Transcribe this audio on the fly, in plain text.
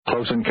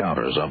Close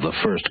encounters of the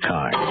first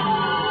kind.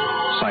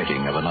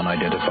 Sighting of an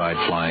unidentified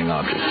flying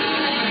object.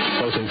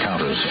 Close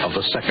encounters of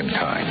the second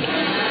kind.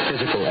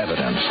 Physical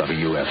evidence of a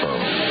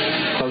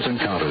UFO. Close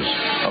encounters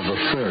of the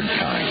third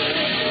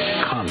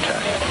kind.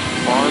 Contact.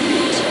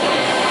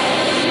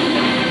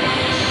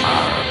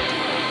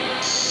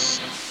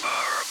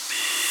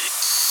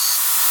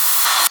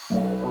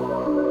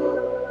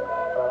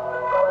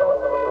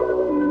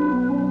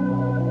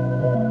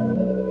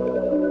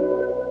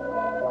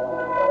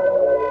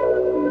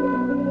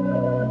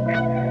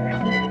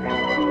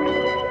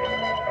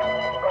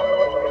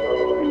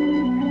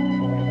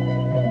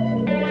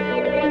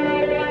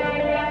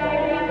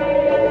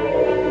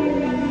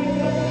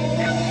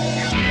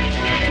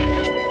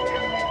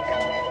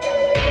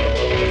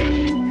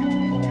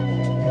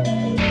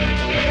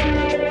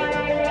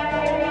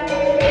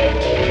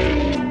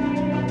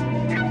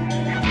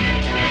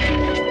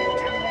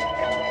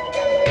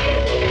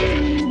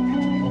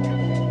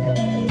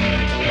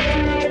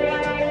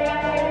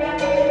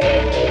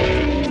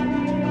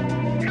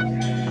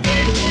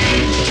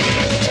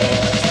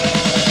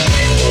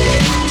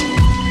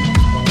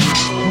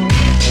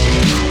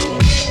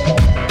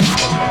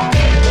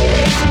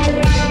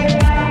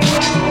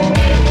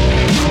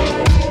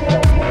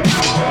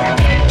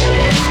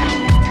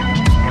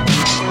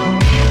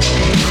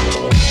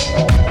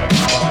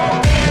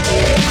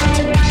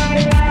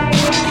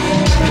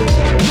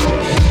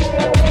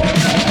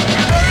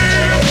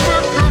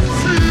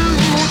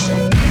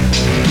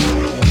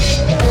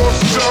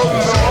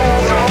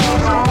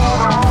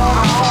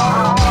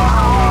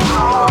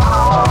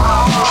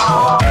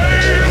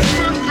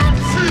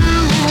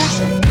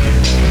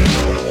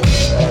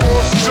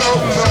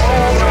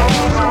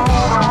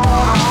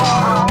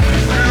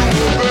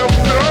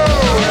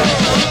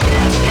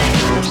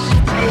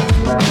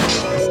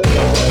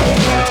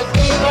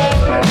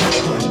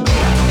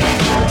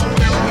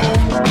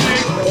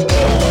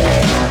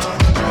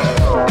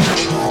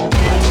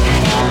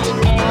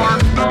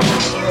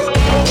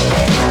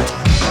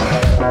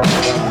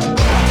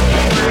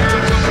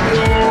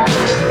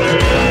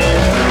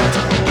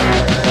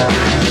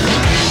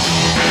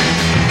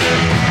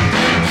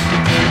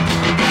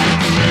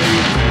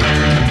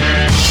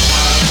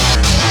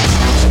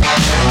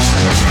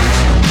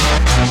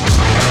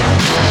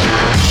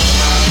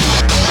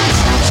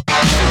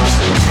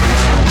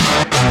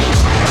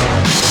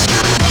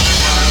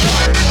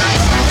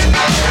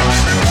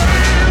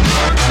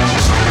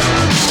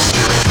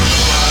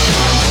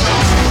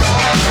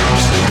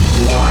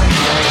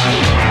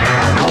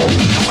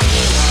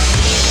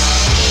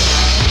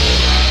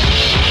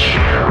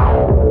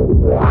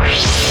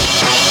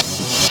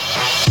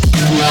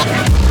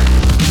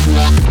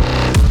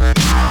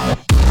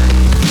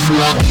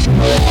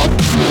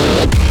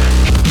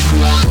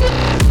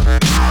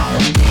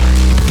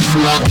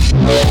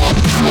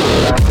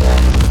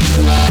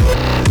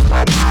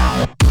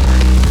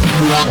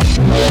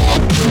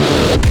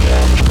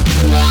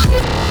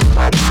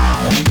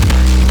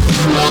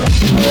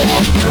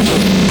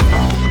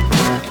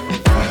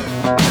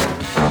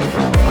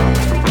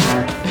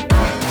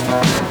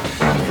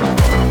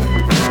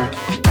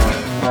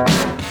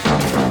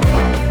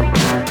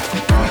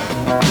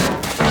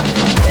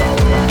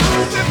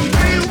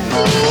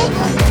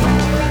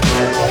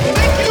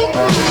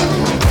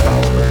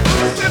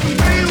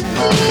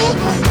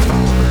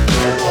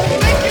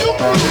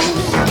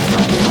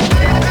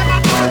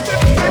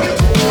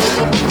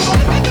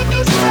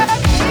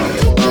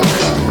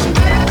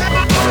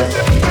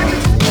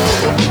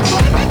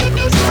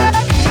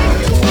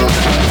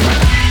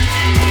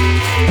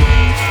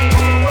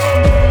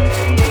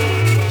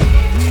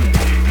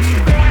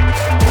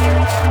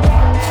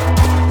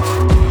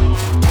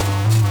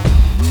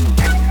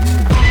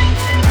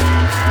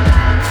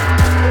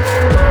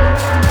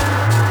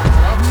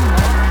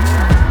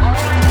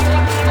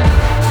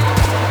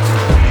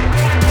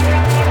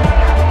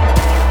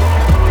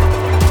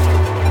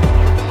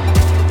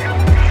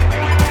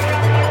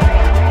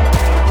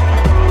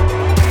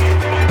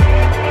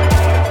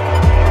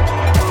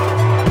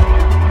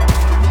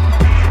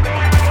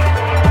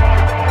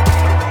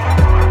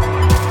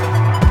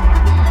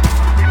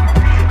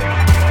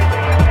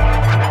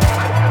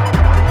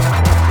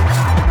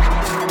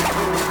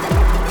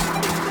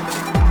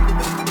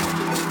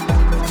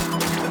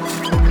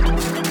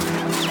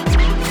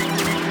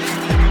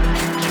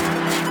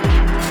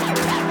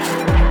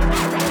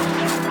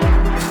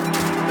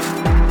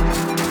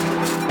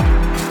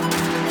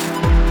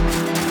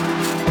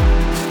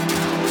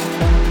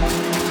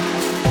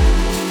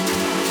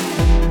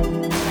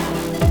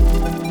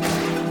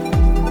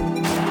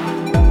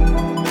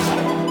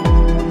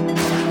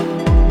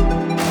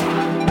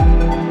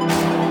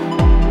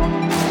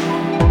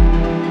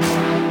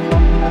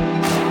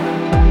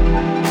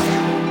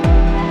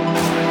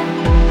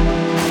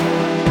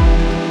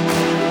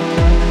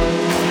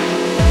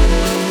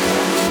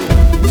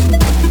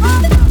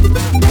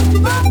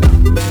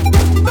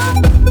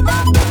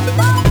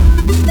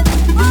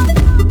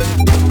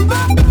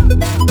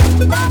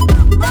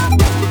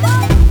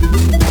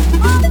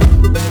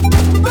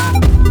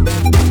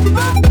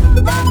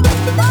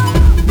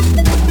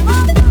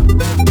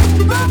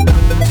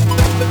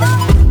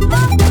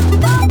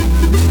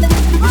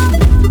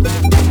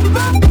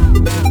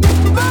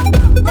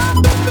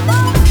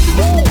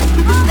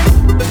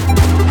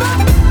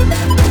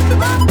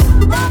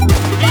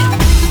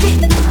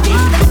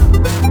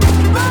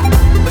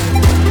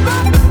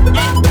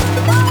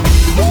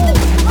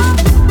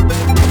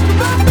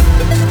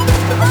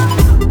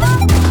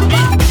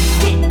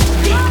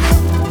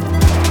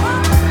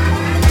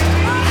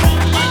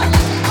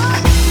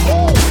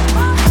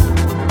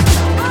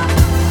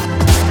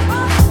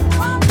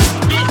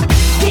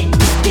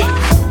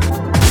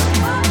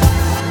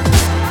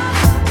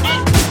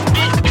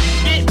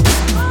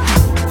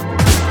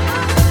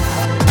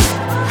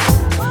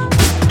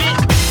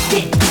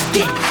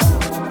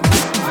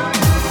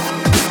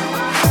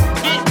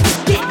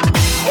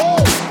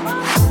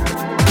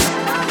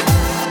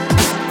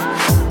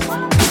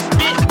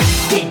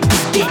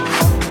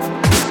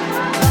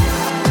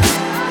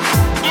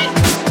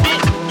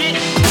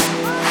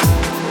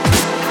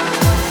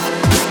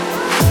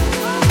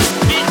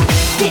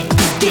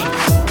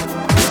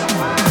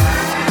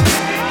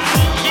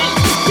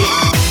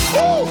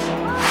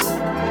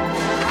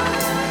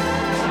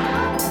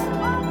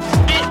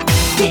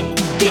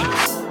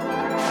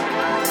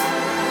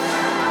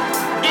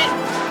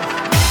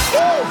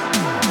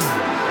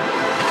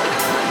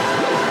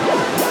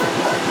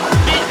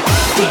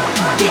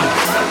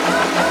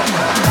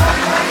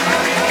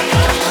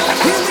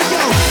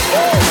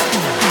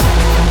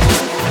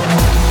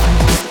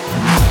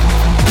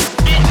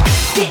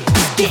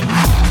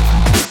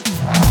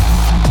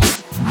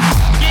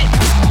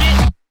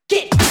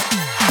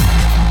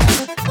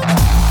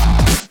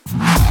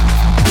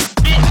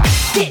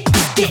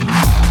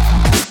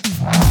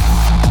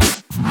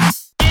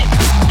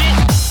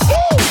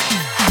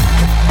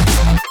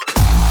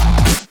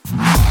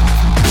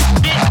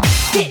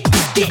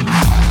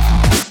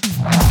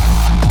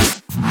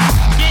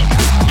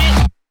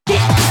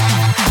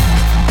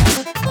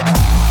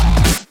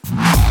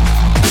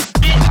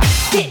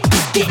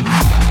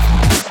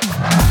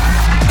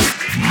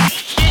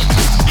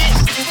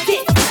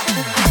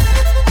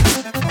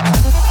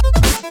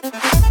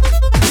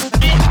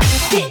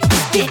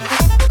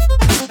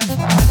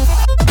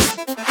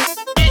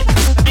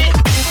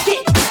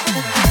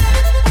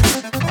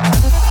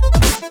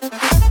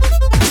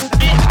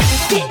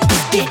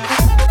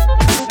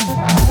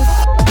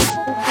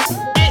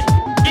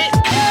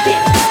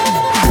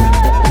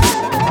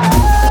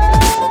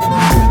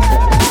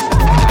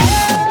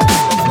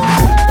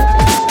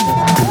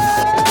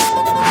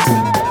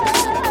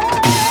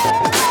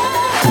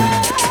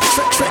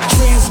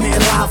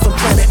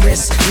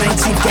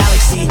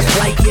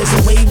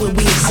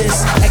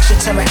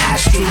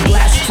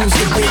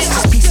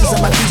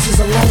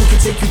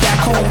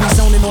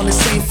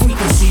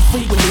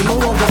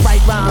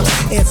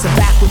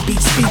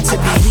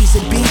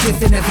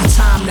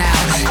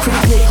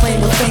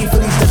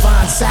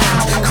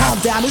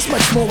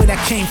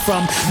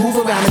 From move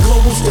around the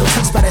global, still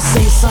touched by that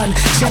same sun,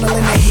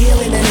 channeling the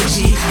healing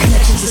energy,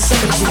 connections of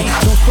symmetry.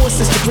 Don't force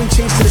us to bring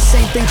change to the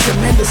same thing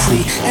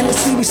tremendously.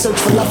 Endlessly we search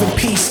for love and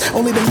peace,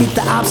 only to meet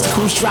the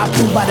obstacles dropped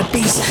through by the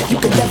beast. You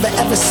can never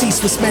ever cease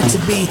what's meant to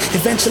be.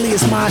 Eventually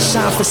his mind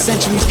shine for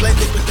centuries,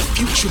 blended with the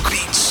future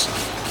beats.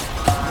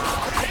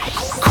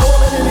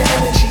 Calling in the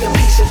energy of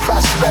peace and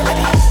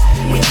prosperity.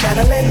 We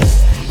channeling,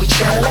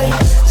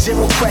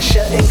 zero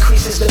pressure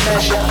increases the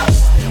measure.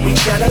 We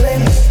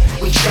channeling,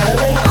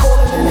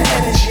 calling in the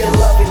energy of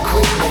love and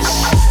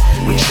greatness.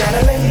 We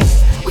channeling,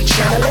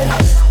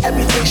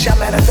 everything shall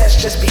manifest,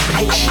 just be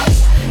patient.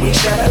 We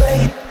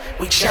channeling,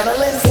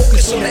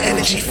 focus on the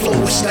energy flow.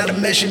 It's not a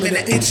measurement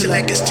of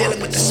intellect, it's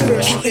dealing with the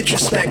spiritual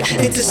introspect.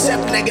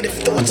 Intercept negative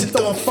thoughts and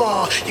throw them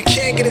far. You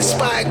can't get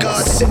inspired,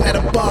 God, sitting at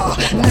a bar.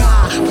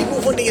 Nah, we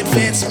move on the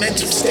advanced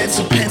mental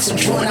stencil, pencil,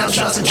 drawing out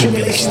trials and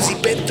tribulations he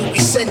been through. We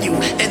send you,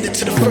 ended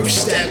to the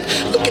first step.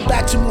 Looking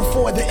back to move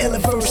forward, the ill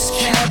verse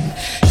kept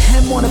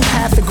him on a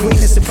path of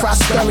greatness and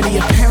prosperity.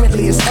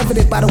 Apparently, it's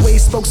evident by the way he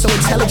spoke so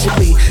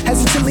intelligently.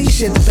 Hesitantly,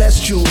 shared the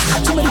best jewels.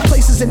 Too many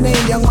places to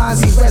name, young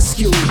minds he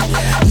rescued.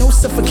 No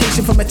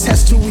suffocation from a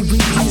test tube, we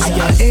breathe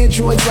easier.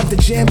 Androids love the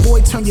jam,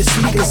 boy, turn your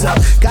speakers up.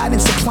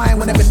 Guidance supplying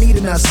whenever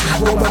needing us.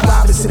 Robert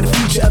Robinson, the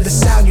future of the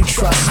sound you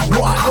trust.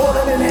 What?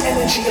 Calling in the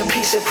energy of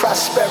peace and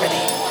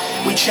prosperity.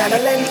 We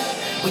channeling,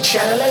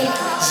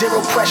 zero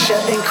pressure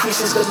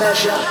increases the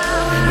measure.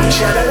 We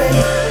channeling,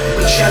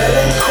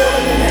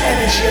 calling in the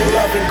energy of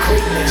love and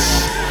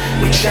greatness.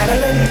 We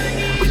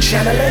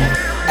channeling,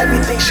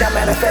 everything shall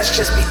manifest,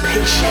 just be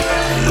patient.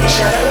 We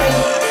channeling,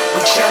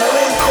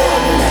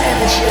 calling in the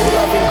energy of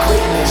love and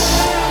greatness.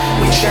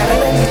 We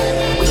channeling,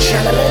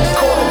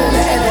 calling in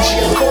the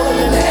energy of, calling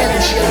in the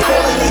energy of,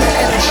 calling in the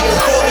energy of, calling in the energy of,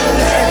 calling in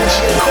the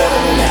energy of,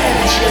 calling in the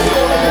energy of,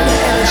 calling in the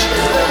energy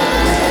of.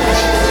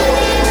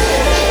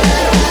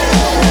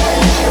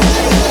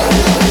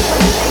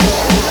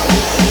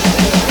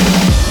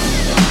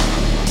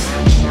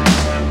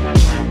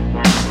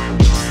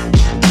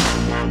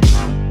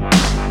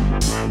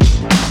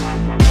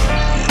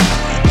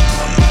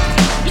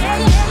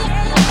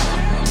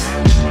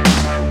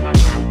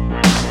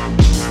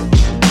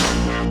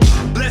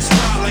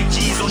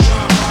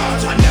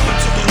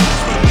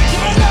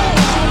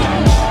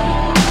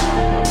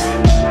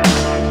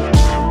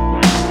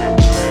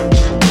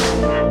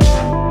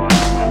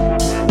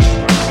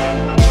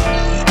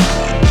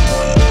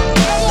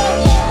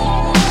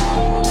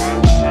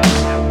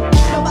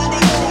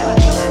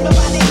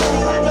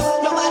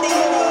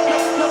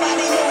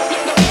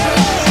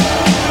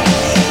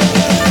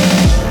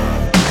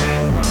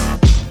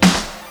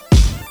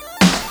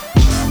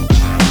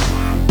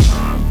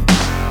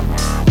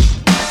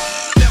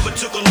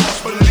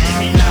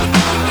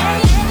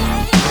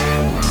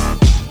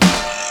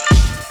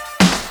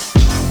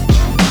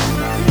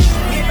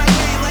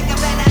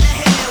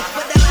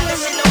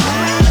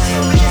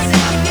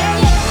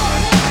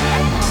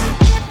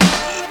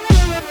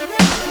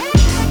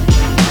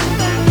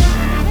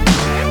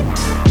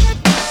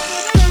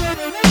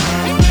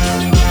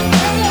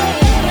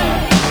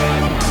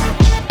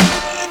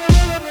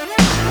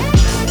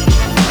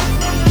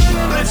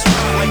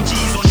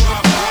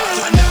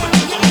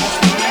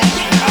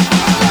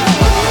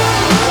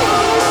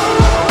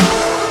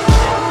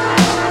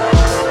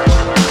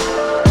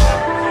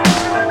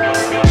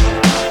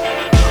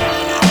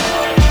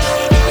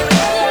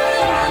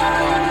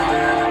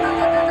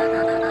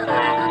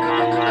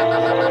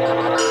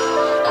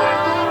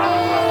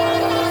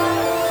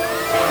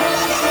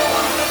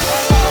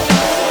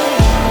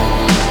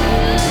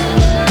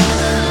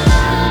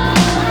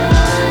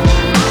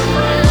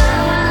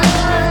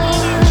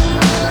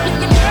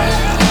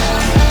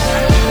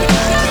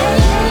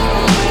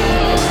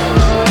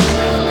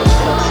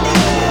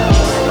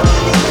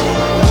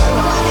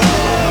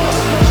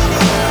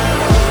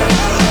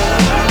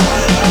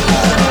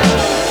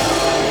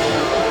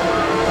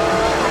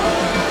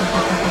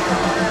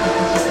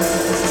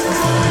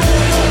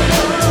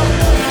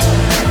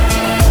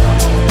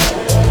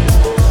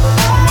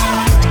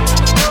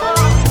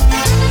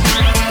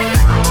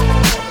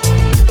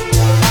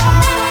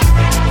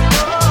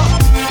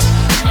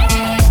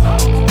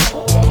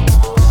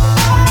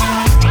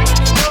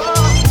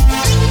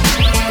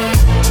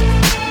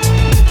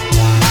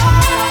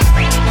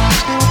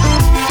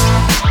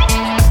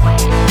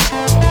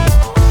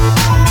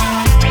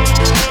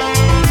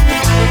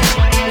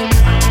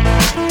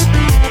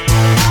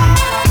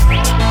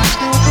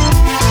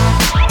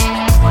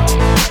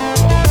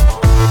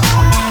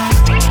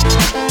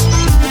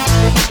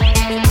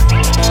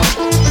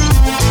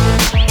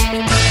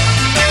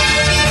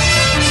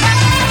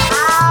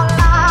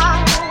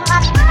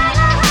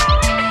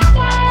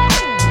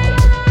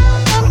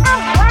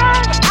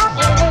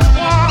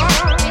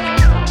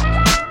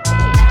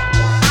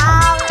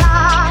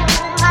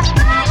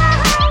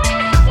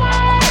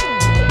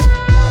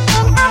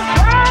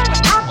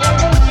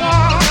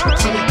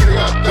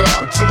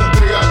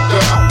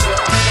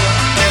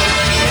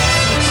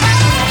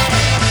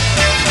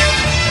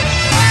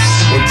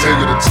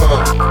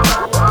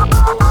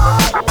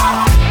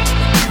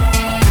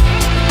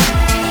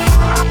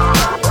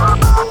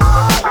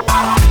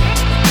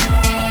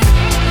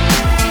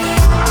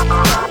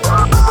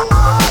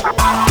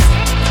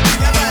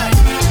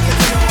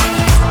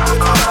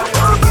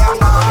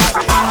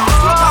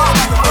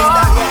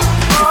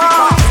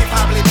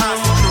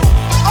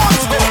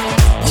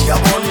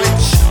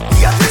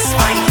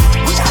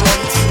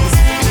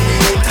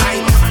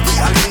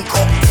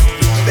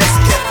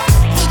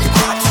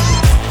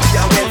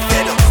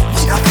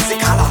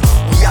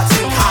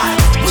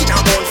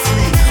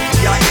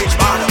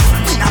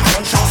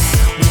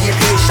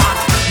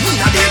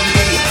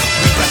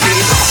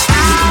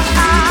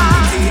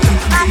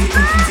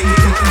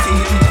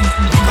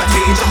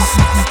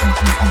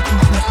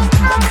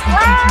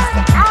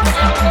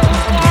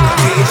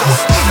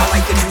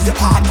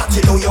 that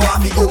you know you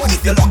have to go.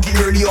 If you're lucky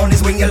early on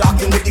is when you're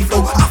locked in with the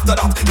flow. After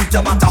that, it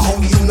don't matter how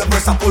the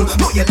universe a pull.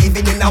 No, you're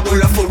living in a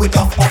world full with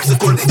tough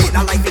obstacles. In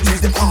a life you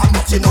choose the path,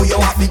 but you know you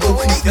have to go.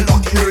 If you're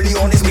lucky early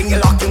on is when you're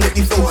locked in with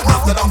the flow.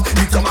 After that,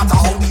 it don't matter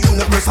how the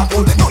universe a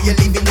pull. No, you're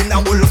living in a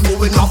world full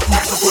with tough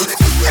obstacles.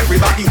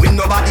 Everybody win,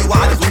 nobody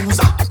want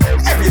loser.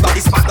 Everybody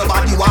smart,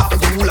 nobody want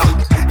ruler.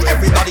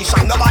 Everybody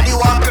shine, nobody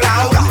want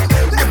cloud.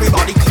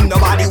 Everybody clean,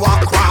 nobody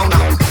want crown.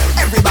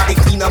 Everybody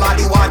clean,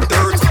 nobody want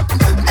dirt.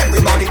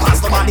 Everybody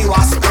pass, nobody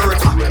want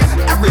skirt.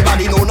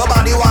 Everybody know,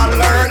 nobody want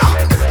learn.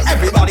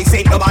 Everybody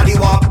say, nobody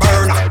want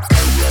burn.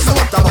 So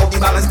what about the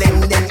balance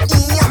then?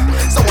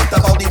 So what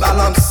about the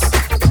balance?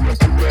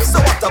 So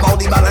what about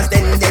the balance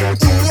then?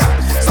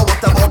 So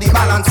what about the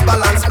balance?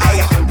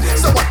 Aye.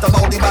 So what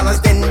about the balance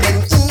then?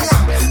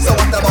 So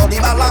what about the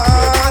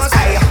balance?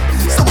 Aye.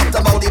 So what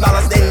about the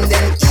balance then?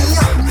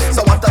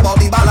 So what about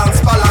the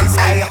balance?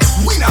 Aye.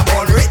 We not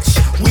born rich,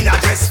 we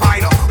not dress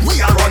fine.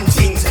 We are run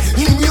things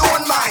in your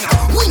own mind.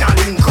 We not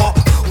link up,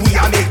 we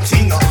are make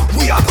things.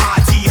 We are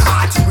party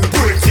hard, we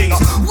break things.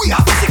 We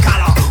are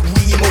physical,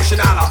 we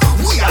emotional.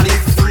 We are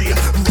live free,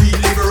 we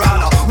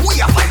liberal.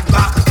 We are fight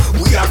back,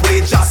 we are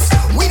courageous.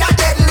 We not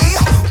deadly,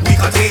 we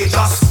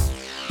contagious.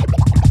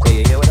 Hey,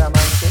 you hear what that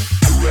man say?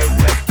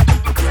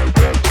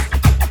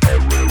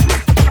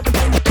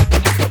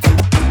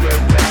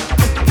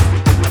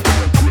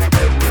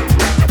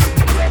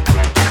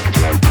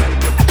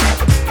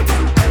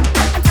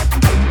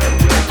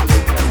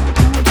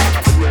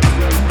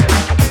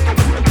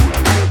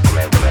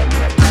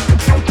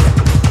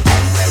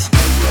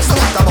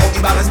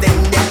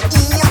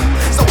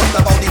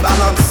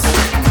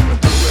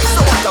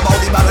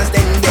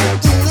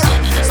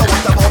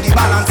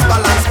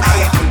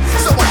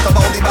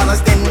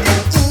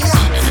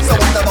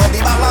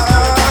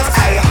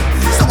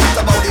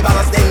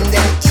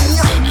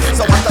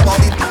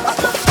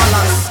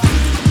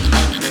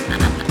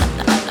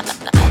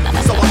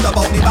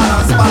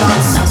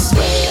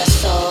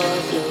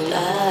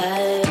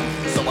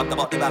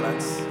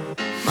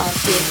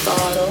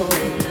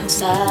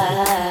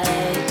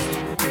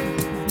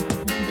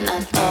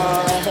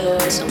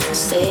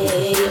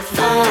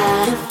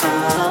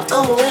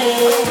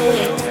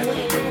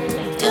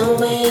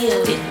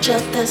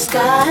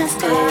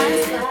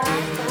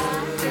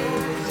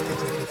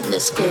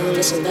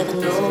 Listen, let them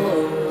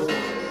know.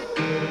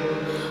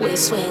 We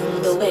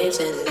swing the waves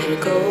and let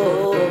it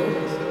go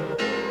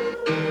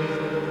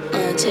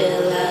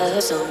until our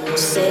song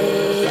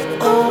say,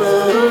 "Oh,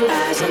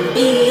 rise and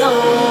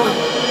beyond."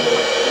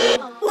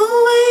 Oh,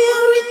 we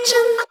are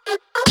reaching.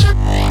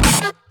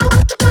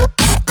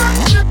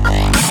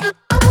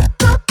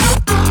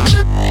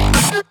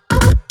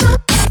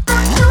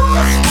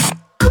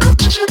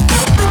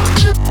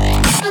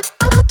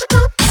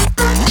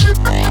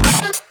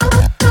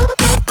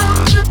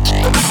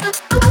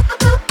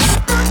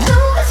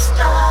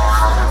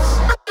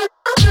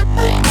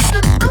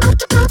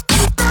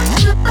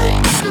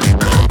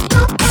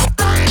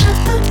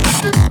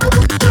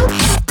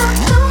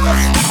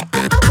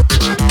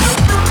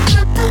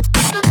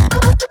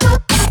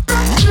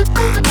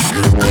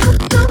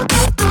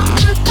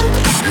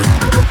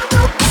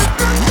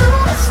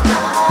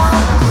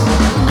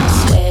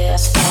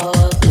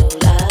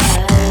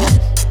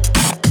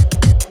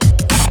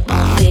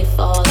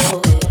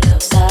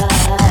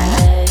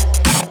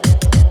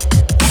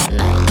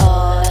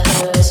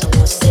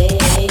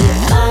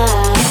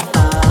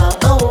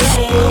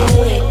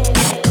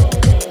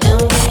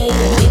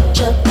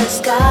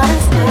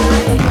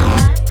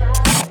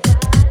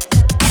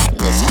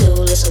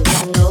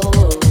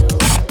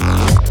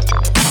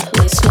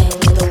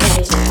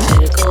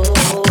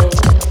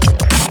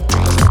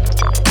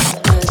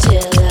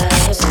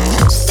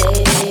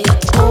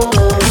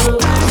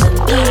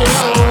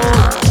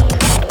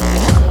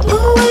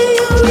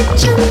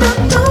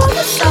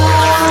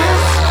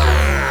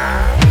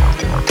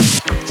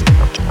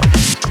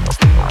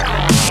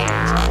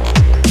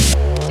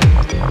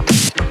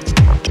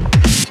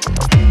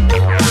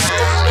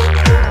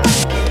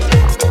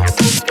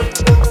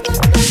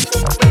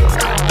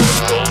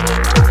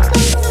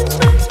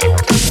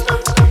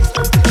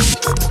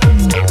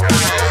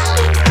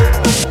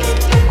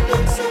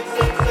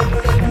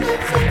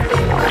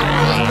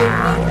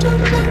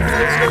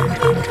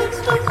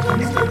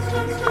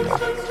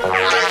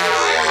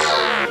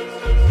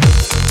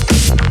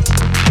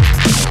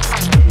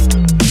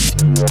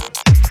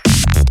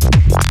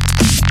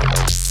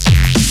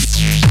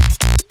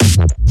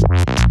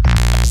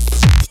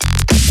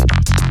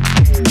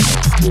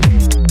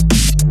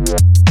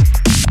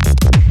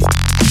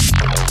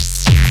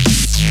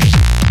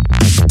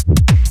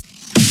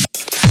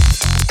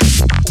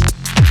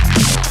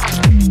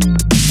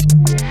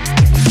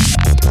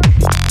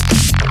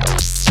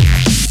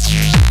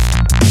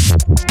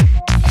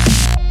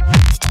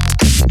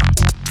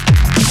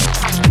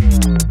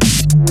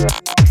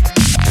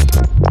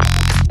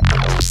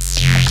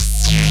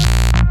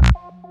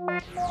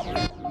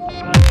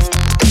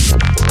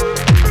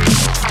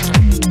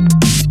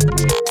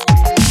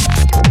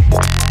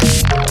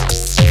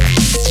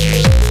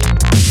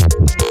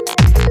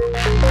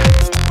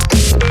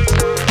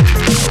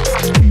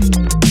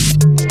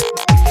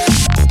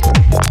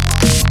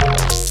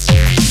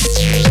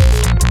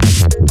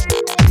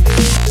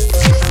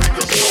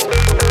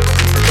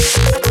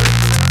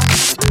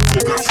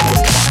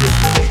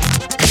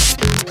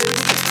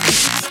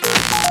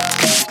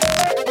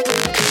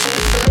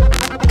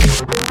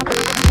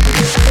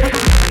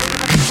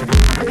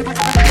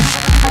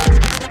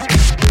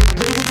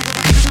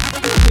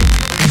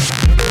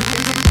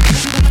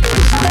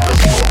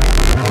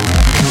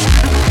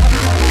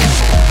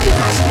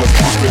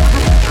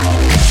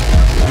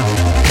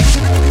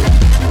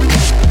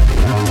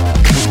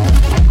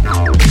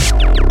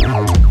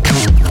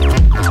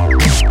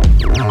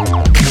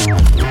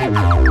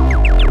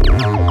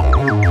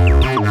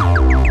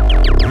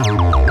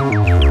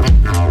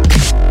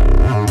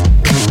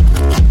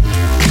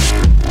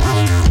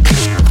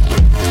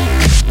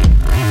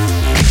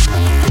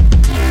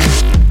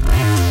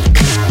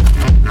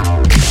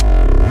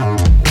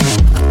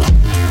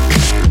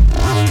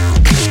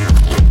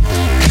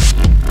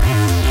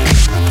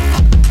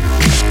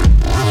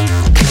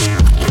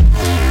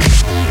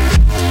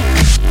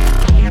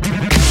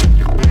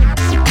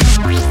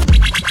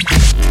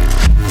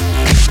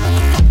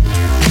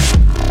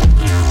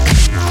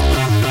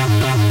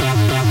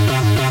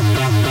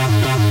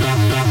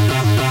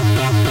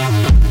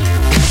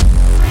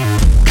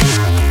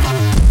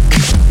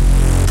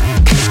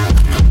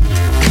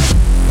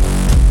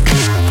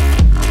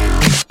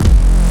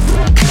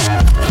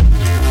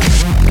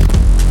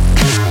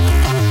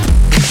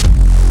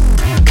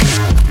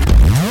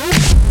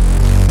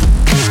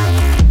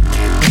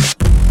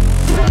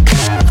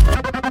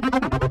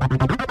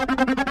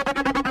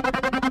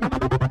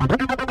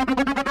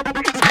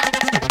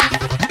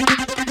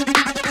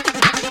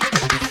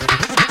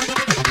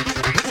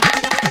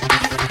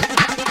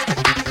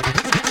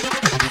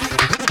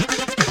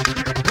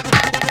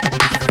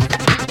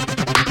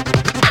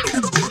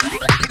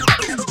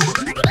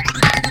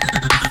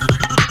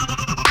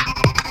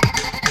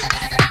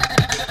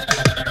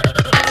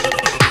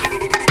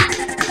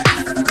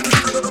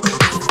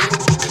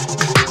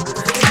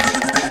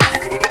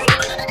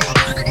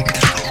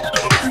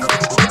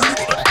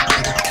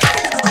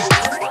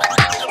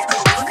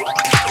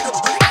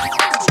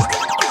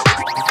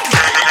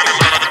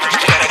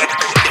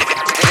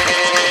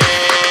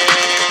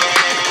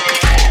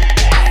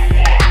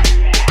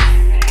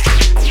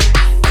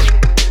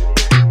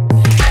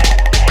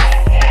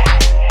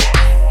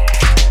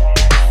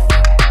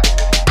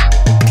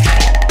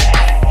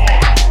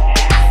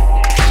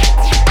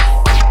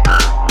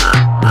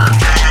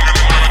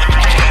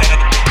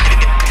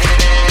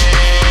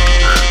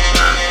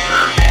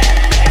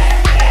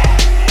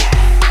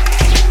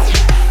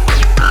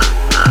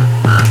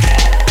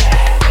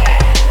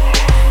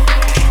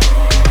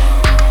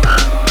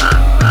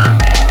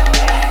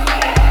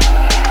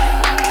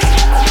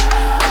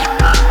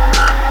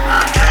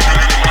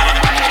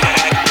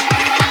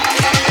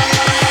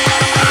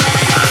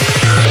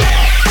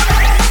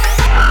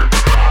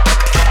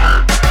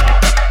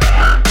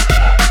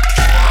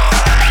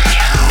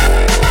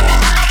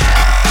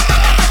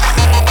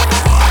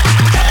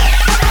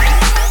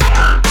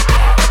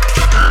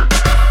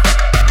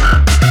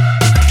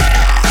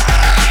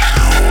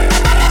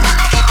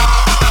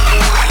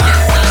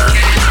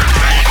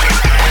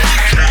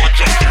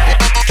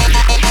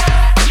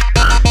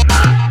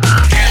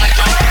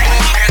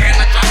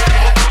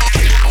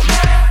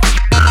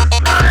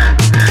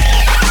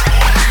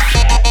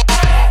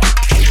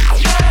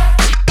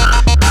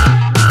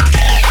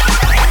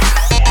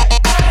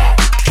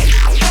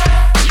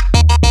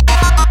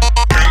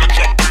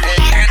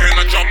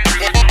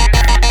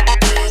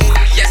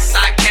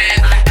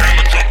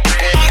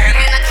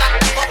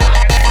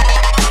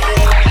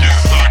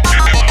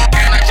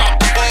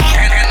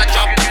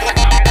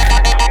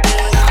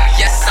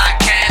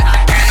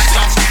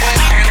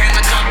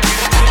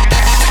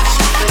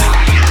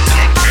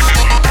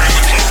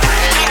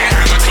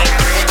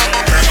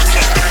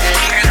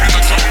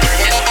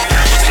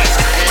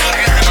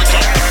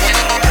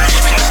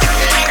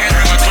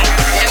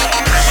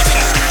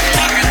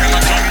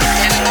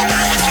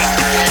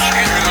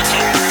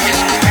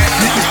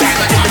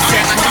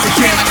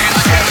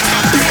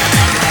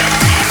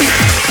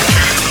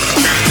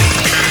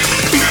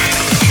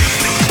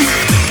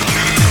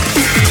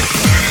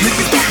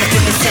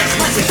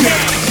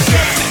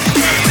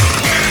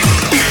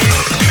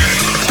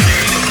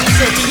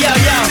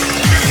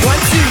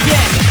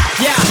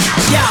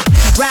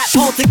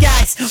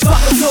 nice. Fuck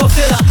a floor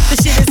filler. The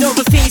shit is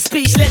over fiend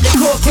speech, let the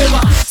core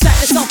quiver. Stack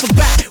this off and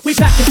back, we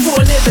packing 4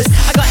 livers.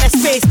 I got that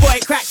space boy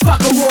crack,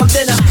 fuck a warm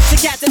dinner. To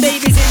catch the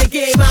ladies in the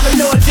game, I'm a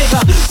lord figure.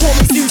 Call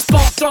me Zeus,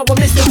 Bob, throw a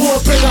Mr.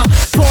 Warbringer.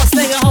 Paw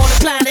slinger, hold the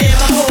planet in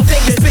my whole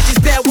fingers. Bitches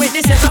bear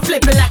witness as I'm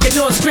flipping like a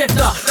North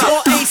Scripter.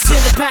 All ace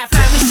in the path,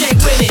 and we shake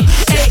with it.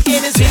 8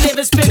 innings, we live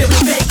and spinning, we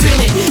make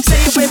grinning. Say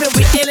women,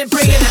 we illin',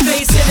 bringing the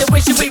face in it.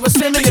 Wishing we were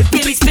swimming in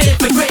Billy spinning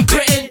for Great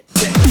Britain.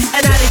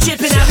 And now they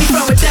chipping, now we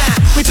throwing down.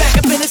 We back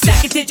up in the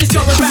stack of digits,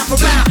 going round for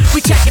round. We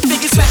checking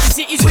figures,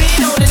 smashing cities, we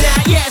ain't holding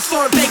out. Yeah, it's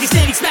foreign Vegas,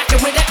 steady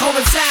smacking with that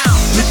common sound.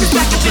 Lippers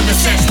back up in the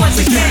sex once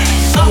again.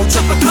 Old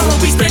chopper color,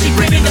 we steady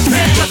bringing the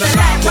pen. Got the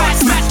light white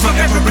smash,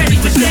 forever ready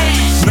for dead.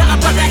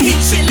 Nothing but that heat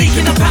shit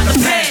leaking up out the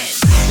pen.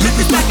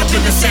 Lippers back up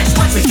in the sex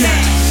once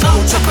again.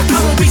 Old chopper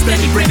color, we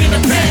steady bringing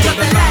the pen. Got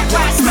the light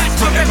white smash,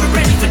 forever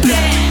ready for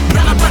dead.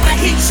 Nothing but that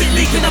heat shit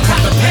leaking up out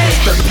the pen.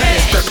 The pen,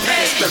 the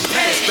pen, the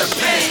pen, the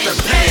pen, the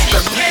pen, the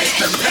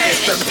pen,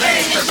 the pen, the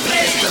pen, the pen, the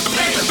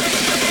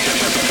pen,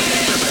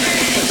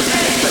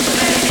 the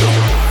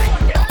pen.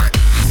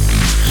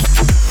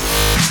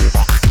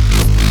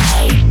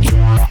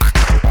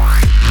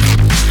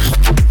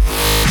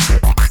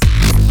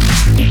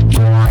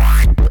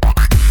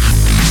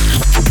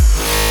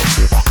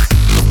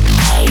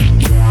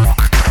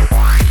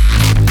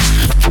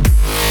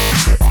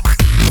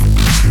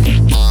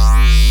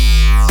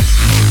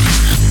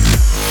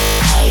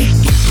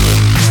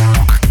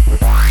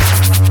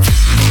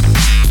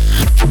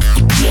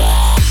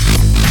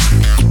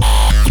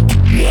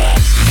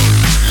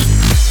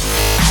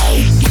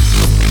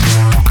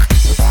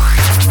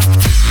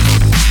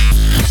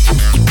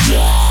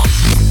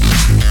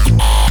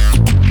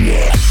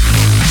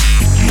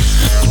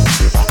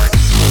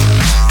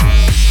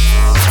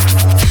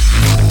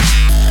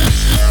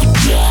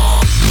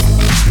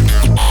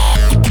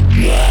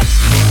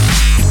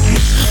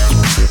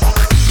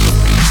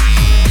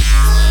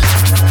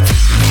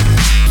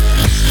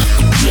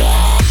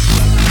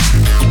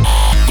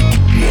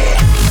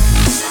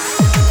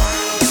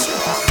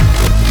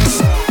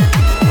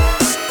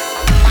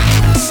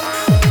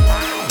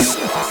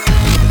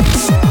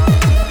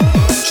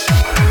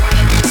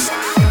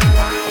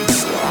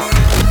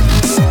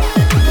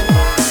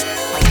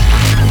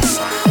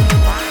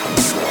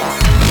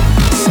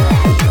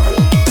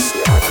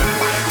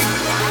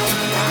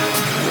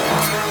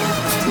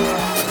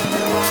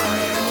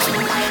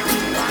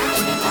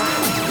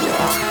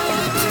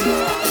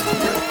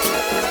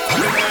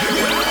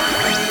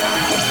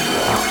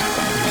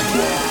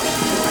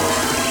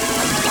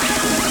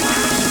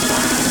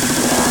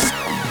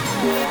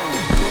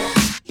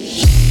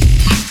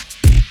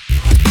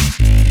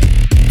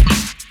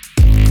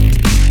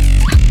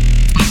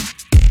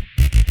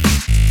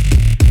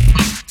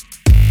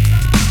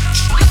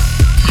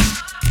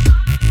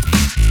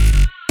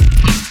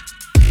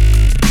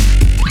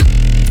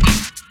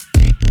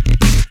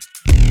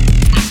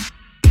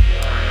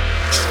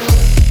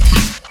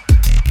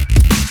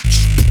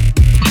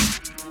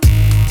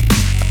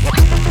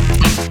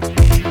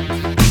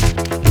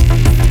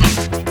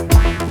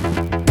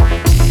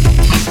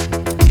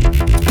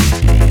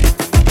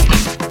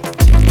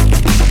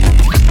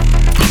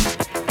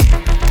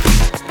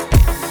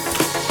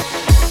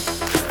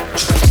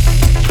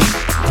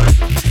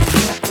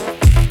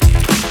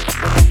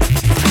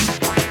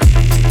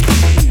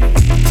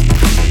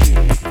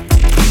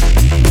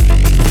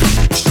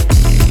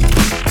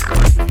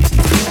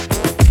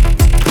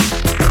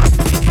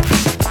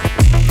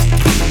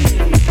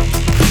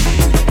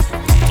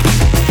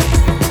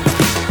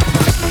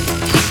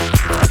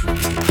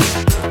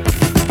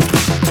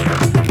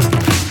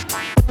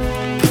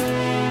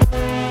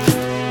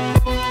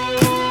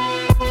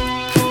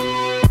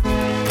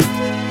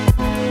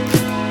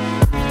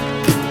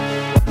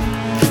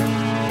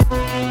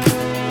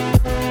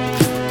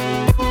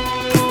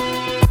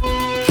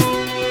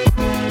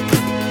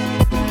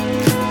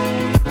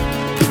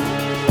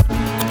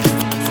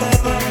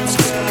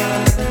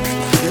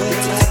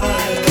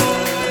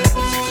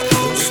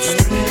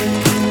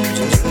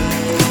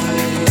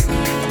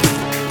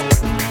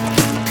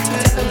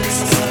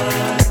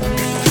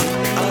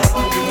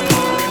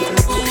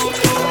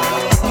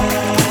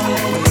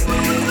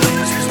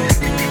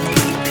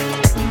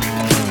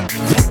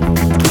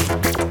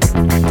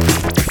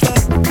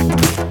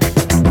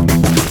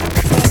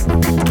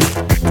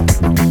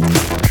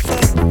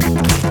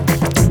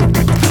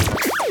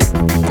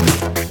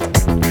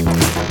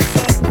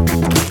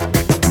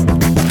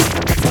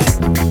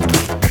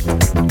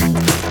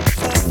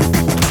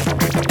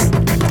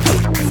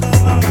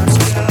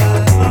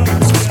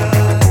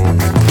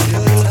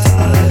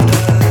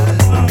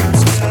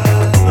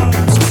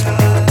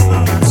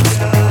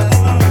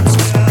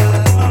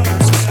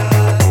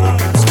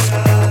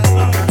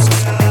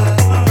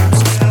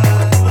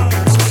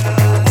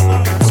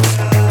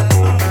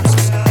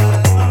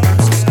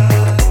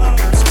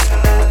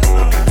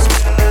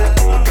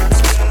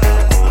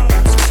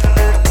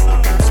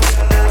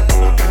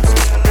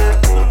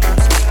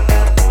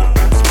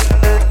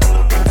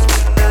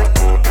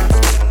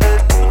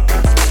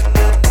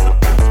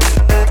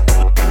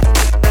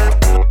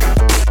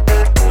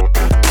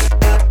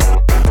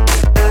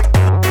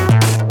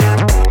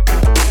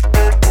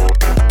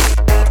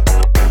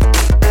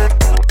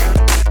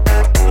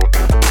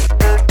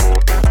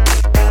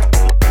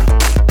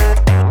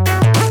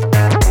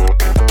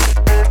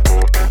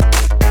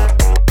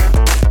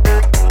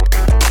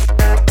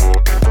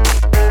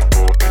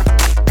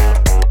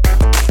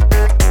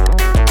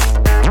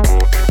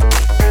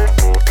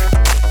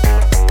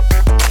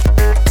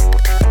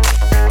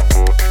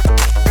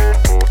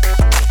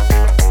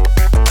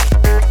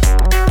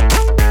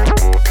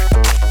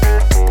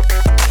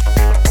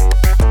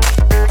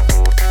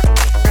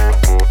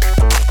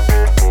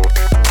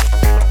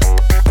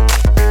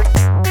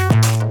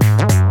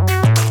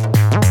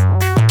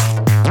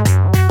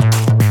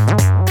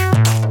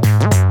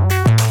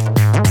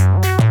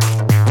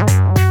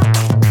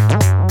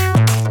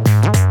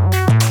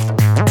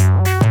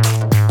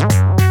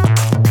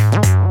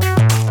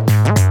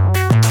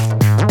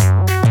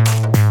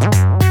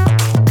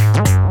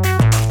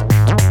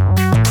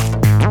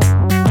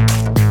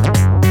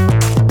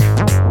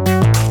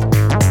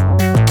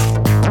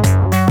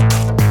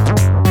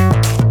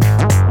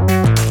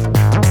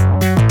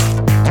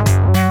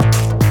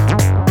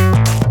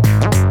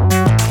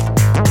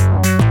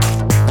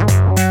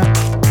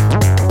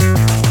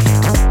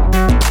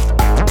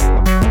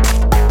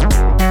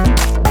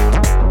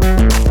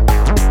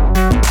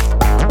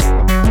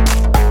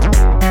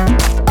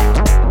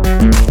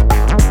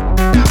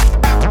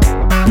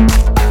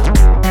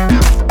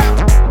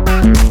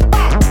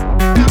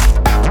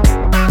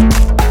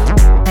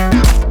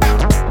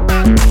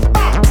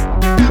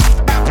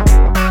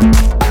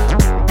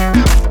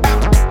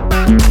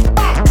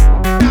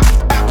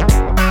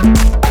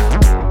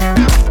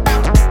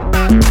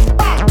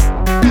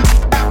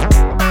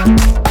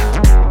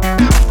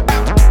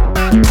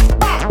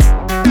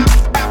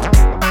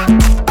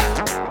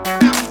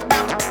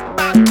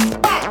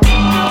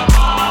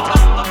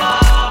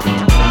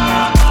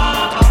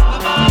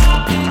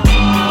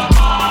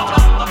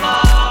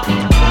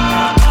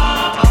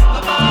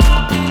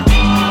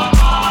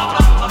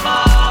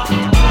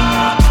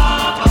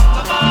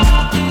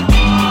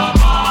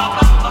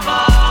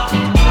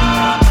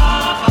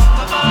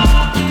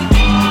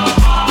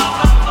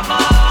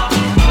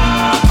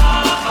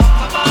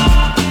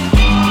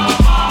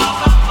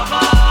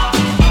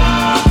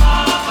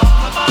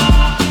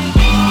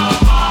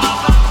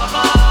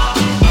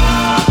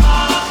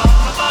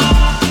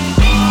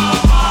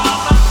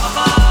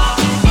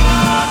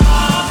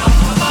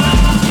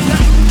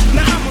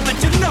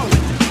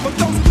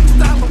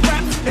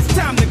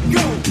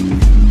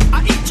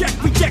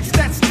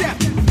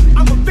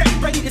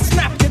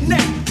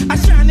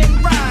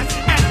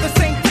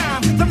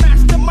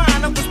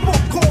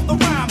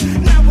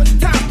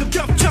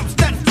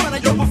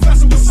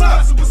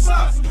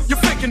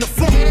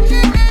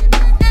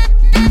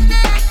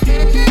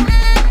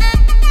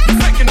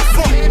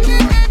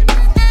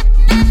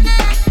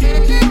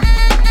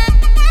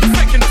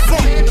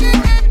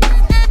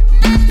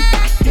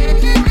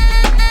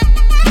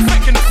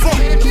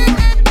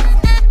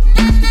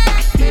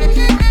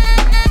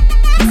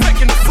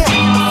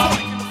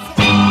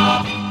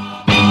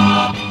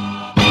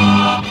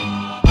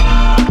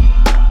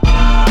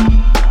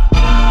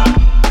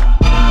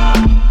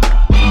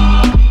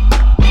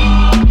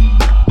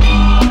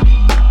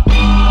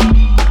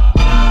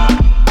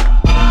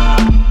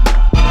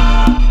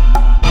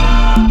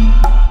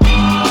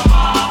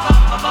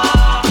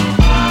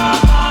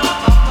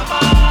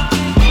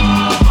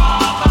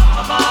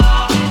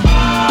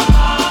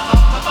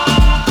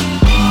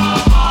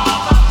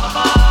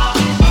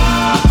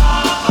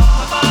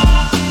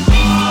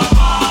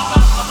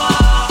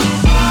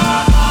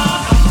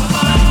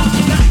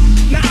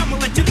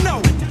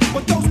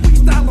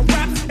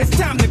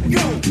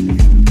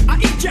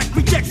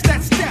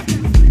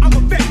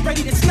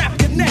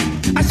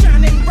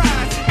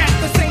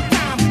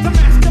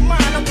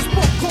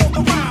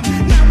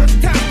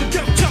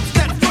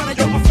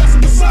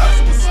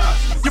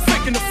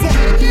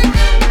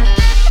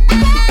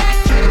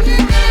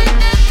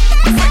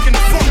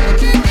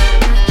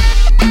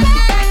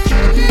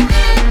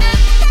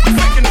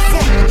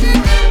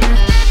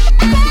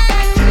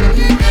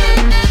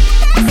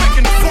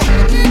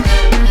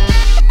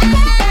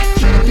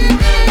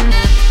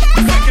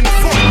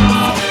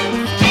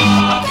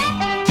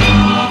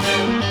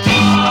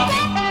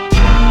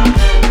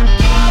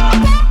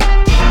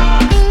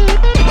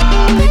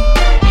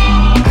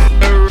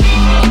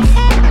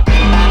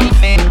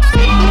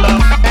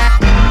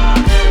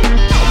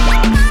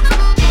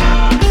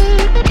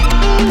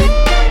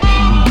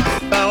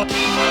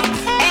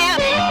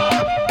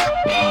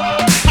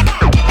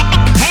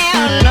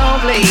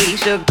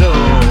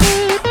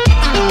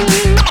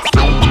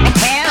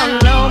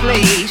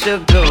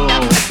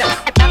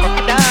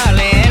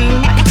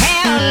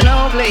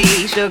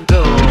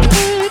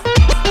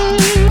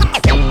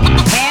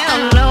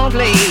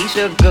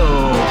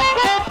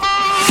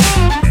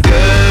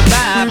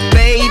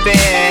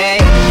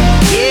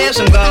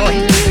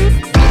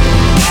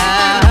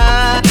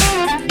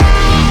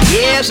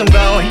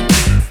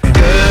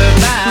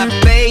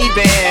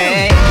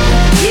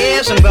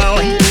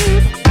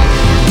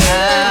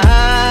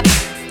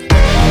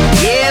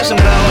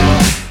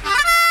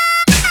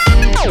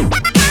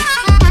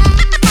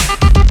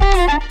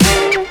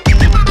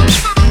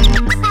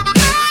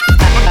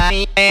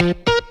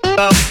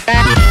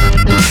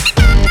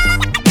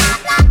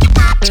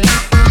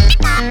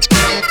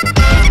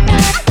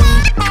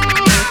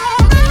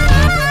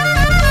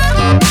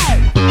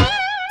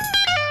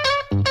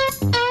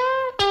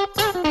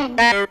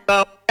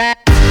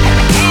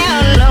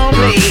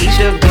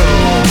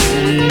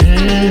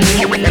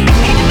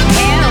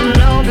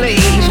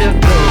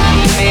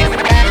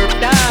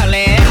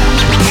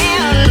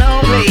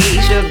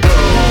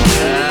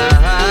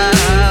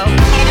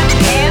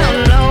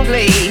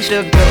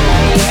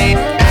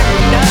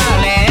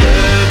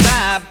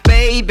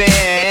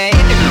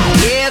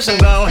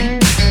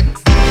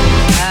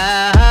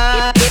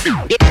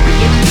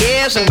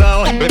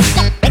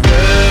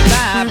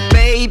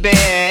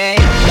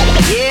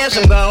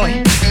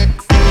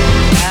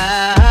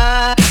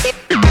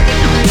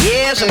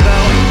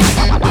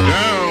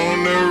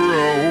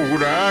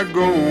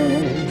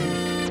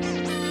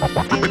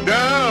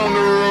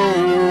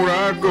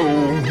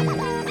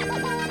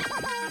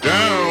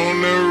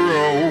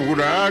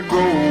 I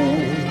go.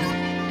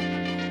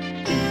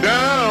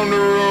 Down the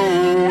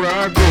road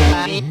I go.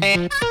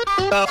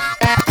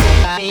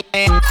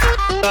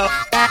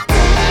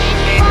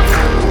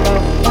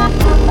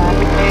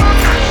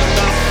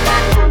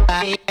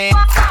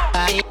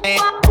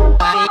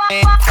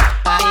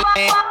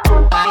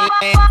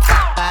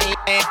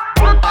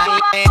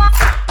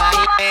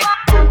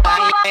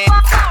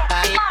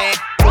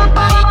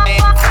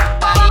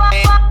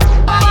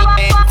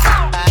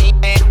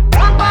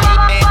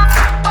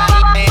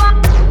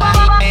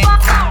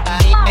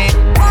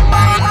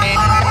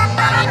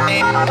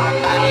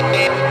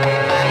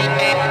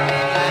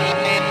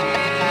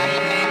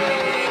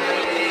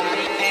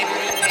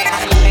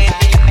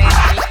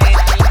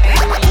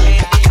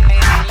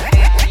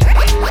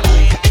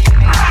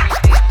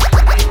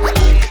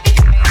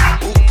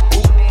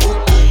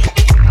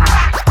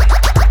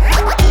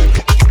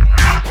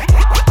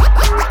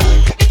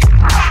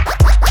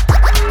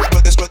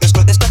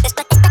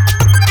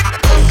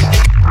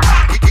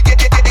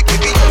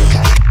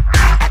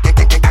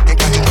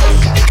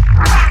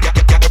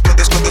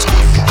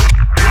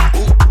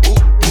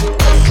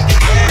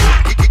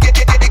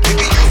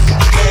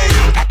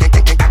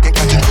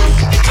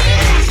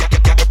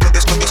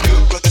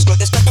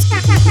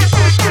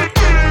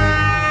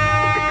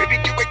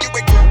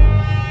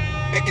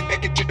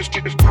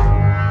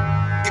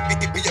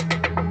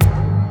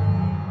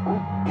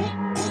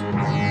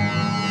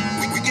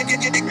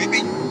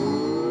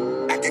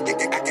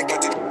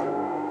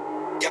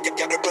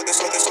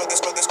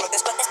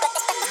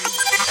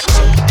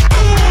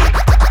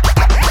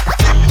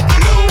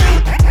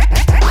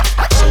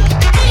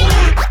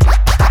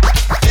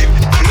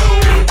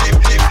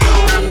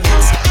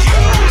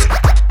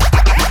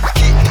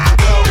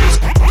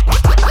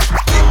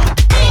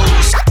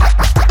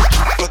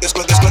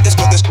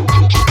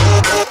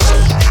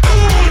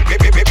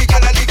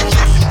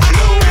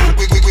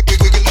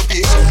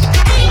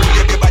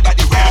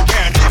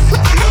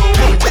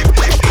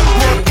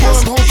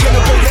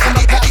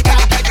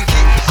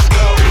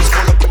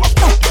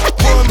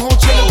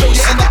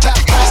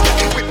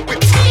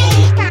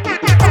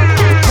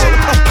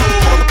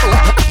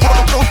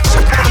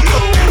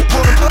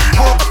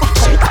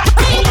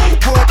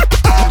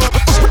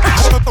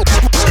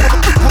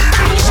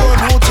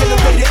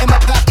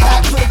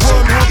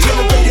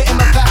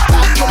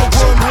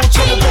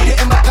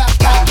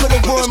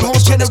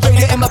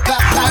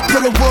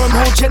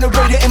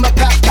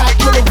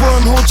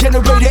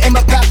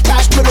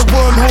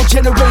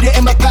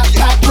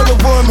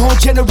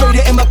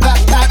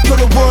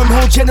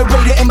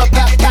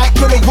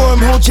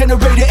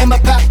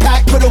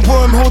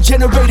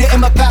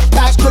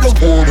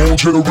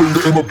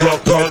 Generator in my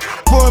backpack.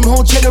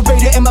 Wormhole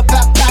generator in my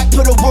backpack.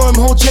 Put a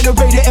wormhole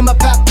generator in my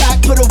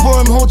backpack. Put a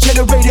wormhole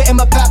generator in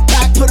my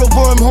backpack. Put a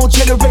wormhole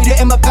generator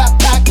in my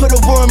backpack. Put a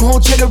wormhole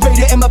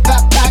generator in my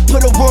backpack.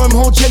 Put a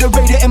wormhole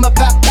generator in my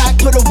backpack.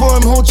 Put a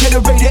wormhole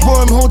generator.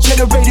 Wormhole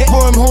generator.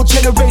 Wormhole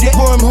generator.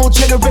 Wormhole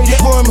generator.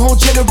 Wormhole generator. Wormhole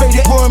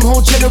generator. Wormhole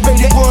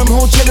generator.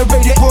 Wormhole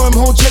generator. Wormhole generator.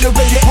 Wormhole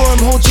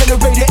generator.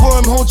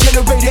 Wormhole generator. Wormhole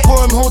generator.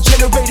 Wormhole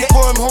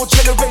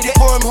generator. Wormhole generator.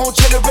 Wormhole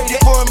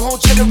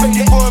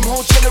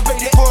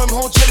generator.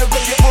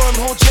 Wormhole generator.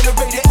 Wormhole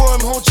generator.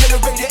 Wormhole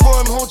generator.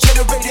 Wormhole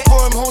generator.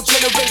 Wormhole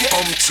generator.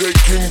 I'm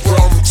taking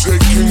from,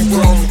 taking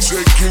from,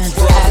 taking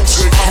from,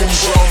 taking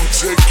from,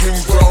 taking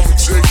from,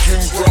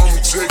 taking from,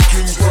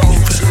 taking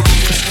from,